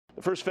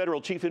The first federal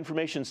chief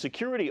information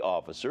security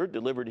officer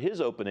delivered his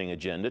opening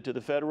agenda to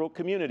the federal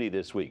community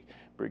this week.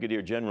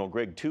 Brigadier General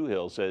Greg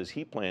Toohill says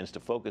he plans to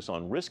focus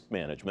on risk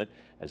management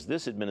as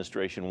this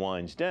administration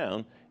winds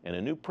down and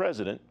a new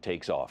president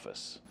takes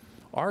office.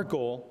 Our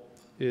goal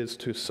is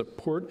to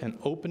support an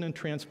open and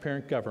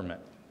transparent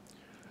government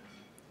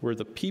where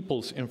the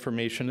people's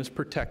information is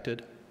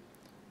protected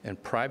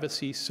and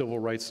privacy, civil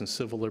rights, and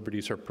civil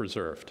liberties are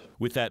preserved.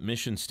 With that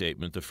mission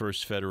statement, the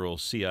first federal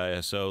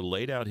CISO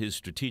laid out his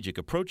strategic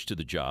approach to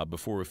the job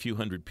before a few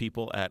hundred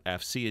people at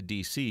AFCEA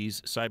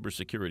DC's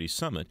CyberSecurity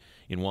Summit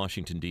in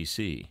Washington,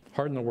 D.C.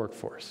 Harden the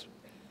workforce.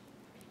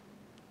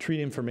 Treat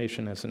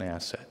information as an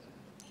asset.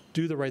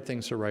 Do the right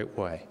things the right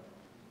way.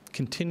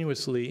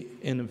 Continuously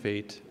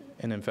innovate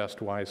and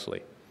invest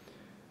wisely,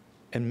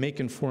 and make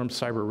informed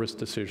cyber risk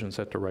decisions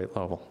at the right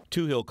level.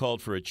 Toohill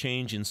called for a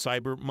change in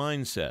cyber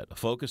mindset, a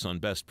focus on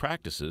best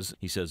practices.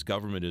 He says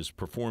government is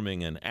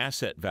performing an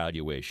asset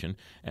valuation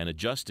and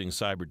adjusting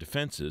cyber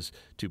defenses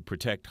to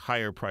protect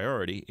higher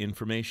priority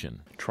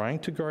information. Trying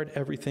to guard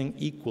everything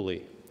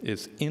equally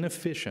is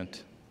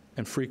inefficient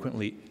and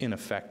frequently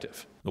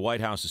ineffective. The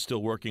White House is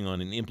still working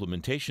on an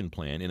implementation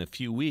plan. In a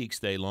few weeks,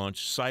 they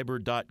launch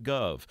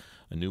cyber.gov,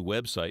 a new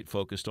website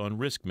focused on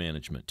risk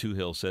management.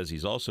 Toohill says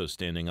he's also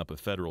standing up a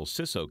federal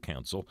CISO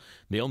council.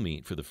 They'll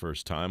meet for the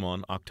first time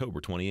on October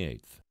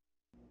 28th.